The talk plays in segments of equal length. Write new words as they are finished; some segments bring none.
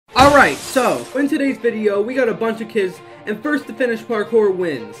Alright, so, in today's video, we got a bunch of kids, and first to finish parkour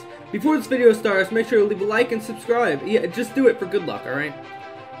wins. Before this video starts, make sure to leave a like and subscribe. Yeah, just do it for good luck, alright?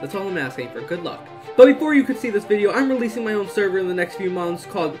 That's all I'm asking for, good luck. But before you could see this video, I'm releasing my own server in the next few months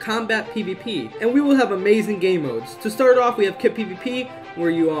called Combat PvP, and we will have amazing game modes. To start off, we have Kid PvP,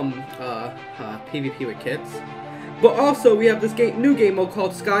 where you, PvP with kids. But also, we have this new game mode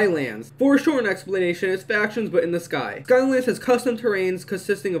called Skylands. For a short explanation, it's factions but in the sky. Skylands has custom terrains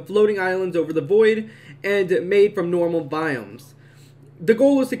consisting of floating islands over the void and made from normal biomes. The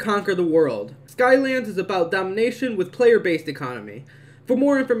goal is to conquer the world. Skylands is about domination with player-based economy. For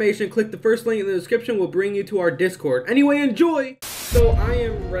more information, click the first link in the description. Will bring you to our Discord. Anyway, enjoy! So I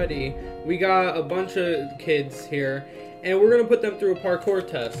am ready. We got a bunch of kids here, and we're going to put them through a parkour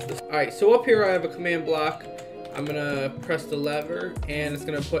test. Alright, so up here I have a command block. I'm gonna press the lever and it's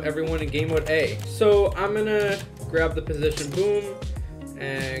gonna put everyone in game mode A. So I'm gonna grab the position, boom,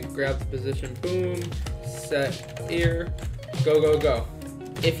 and grab the position, boom, set here, go, go, go.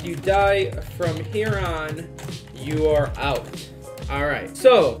 If you die from here on, you are out. Alright,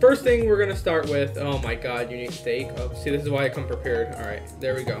 so first thing we're gonna start with, oh my god, unique stake. Oh, see, this is why I come prepared. Alright,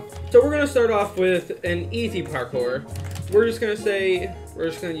 there we go. So we're gonna start off with an easy parkour. We're just gonna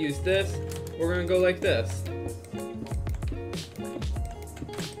use this. We're gonna go like this.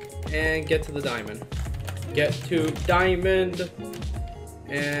 And get to the diamond. Get to diamond.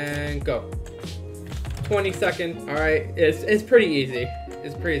 And go. 20 seconds. Alright, it's pretty easy.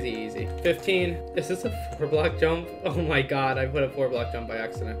 It's pretty easy. 15. Is this a 4-block jump? Oh my god, I put a 4-block jump by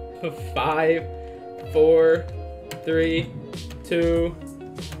accident. 5, 4, 3, 2,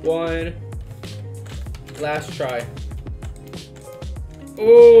 1. Last try.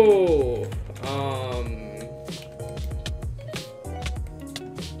 Oh,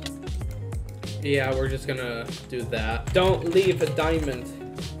 yeah, we're just gonna do that. Don't leave a diamond.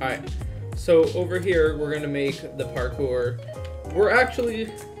 Alright, so over here, we're gonna make the parkour.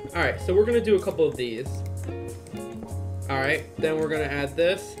 Alright, so we're gonna do a couple of these. Alright, then we're gonna add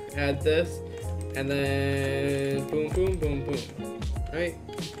this, and then boom, boom, boom, boom. Right?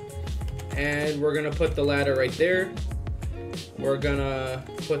 And we're gonna put the ladder right there. We're gonna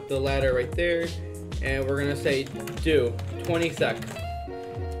put the ladder right there, and we're gonna say do 20 seconds.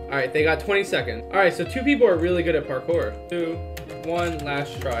 Alright, they got 20 seconds. Alright, so 2 people are really good at parkour. 2, 1,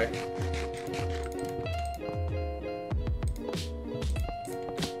 last try.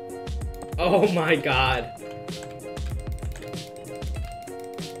 Oh my god.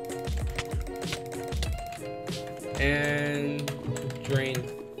 And drain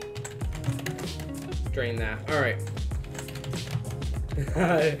that. Alright.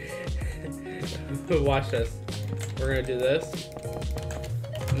 Watch this. We're gonna do this.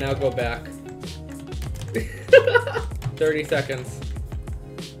 Now go back. 30 seconds.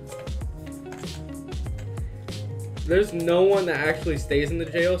 There's no one that actually stays in the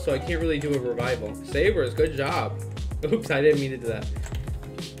jail, so I can't really do a revival. Sabers, good job. Oops, I didn't mean to do that.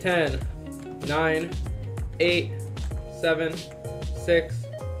 10, 9, 8, 7, 6,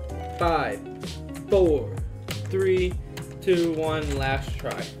 5, 4, 3, 2, 1, last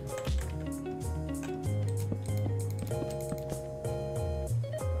try.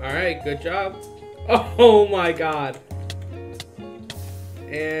 Alright, good job. Oh my god.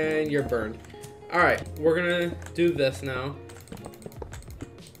 And you're burned. Alright, we're gonna do this now.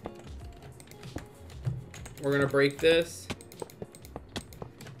 We're gonna break this.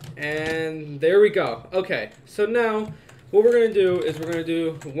 And there we go. Okay, so now what we're gonna do is we're gonna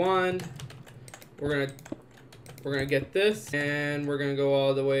do wand. We're gonna get this, and we're gonna go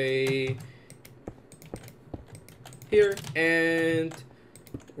all the way here, and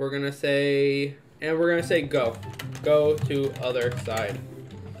we're gonna say go. Go to other side.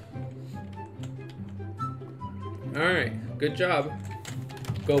 Alright, good job.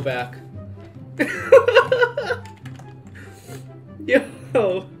 Go back.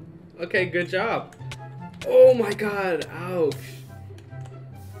 Yo! Okay, good job. Oh my god, ouch.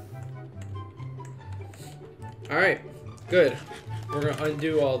 Alright, good. We're gonna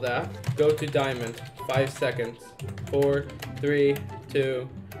undo all that. Go to diamond. 5 seconds. 4, 3, 2,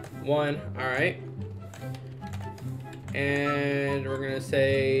 1. Alright. And we're gonna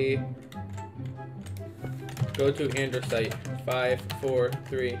say go to andesite. 5, 4,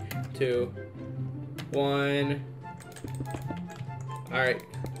 3, 2, 1. Alright.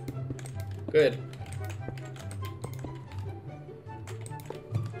 Good.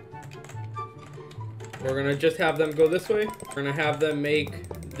 We're gonna just have them go this way. We're gonna have them make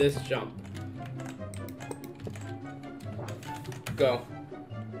this jump. Go.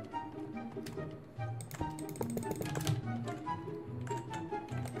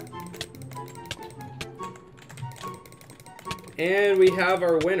 And we have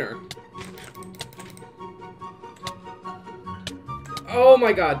our winner. Oh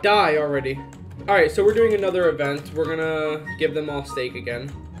my god, die already. Alright, so we're doing another event. We're gonna give them all steak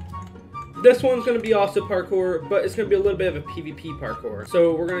again. This one's gonna be also parkour, but it's gonna be a little bit of a PvP parkour.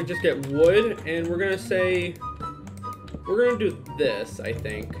 So we're gonna just get wood, and we're gonna say... We're gonna do this, I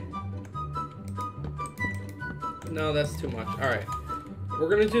think. No, that's too much. Alright. We're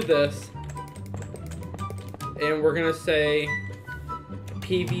gonna do this. And we're gonna say...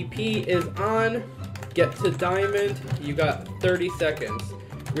 PvP is on. Get to diamond. You got 30 seconds.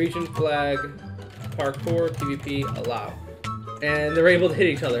 Region flag. Parkour. PvP. Allow. And they're able to hit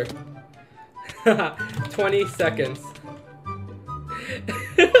each other. 20 seconds.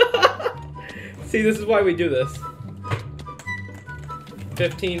 See, this is why we do this.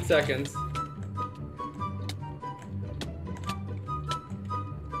 15 seconds.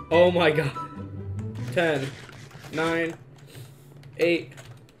 Oh my god. 10, 9, 8,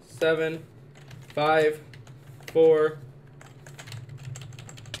 7, 5, 4.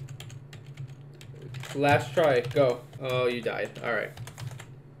 Last try. Go. Oh, you died. Alright.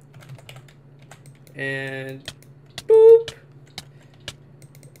 And boop.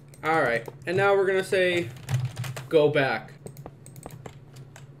 Alright. And now we're gonna say go back.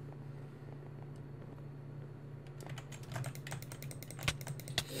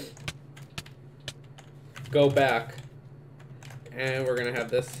 Go back. And we're gonna have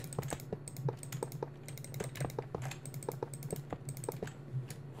this.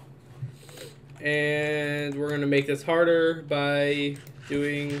 And we're gonna make this harder by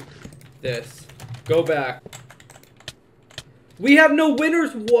doing this. Go back. We have no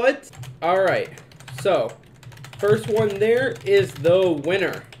winners, what? Alright, so first one there is the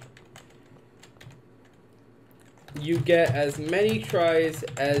winner. You get as many tries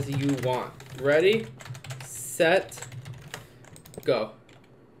as you want. Ready? Set. Go.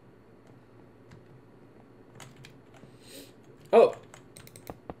 Oh.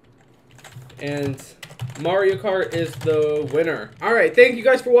 And Mario Kart is the winner. Alright, thank you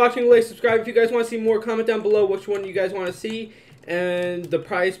guys for watching. Like, subscribe if you guys want to see more. Comment down below which one you guys want to see. And the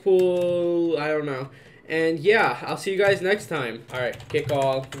prize pool, I don't know. And yeah, I'll see you guys next time. Alright, kick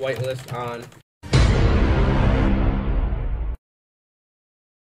all, whitelist on.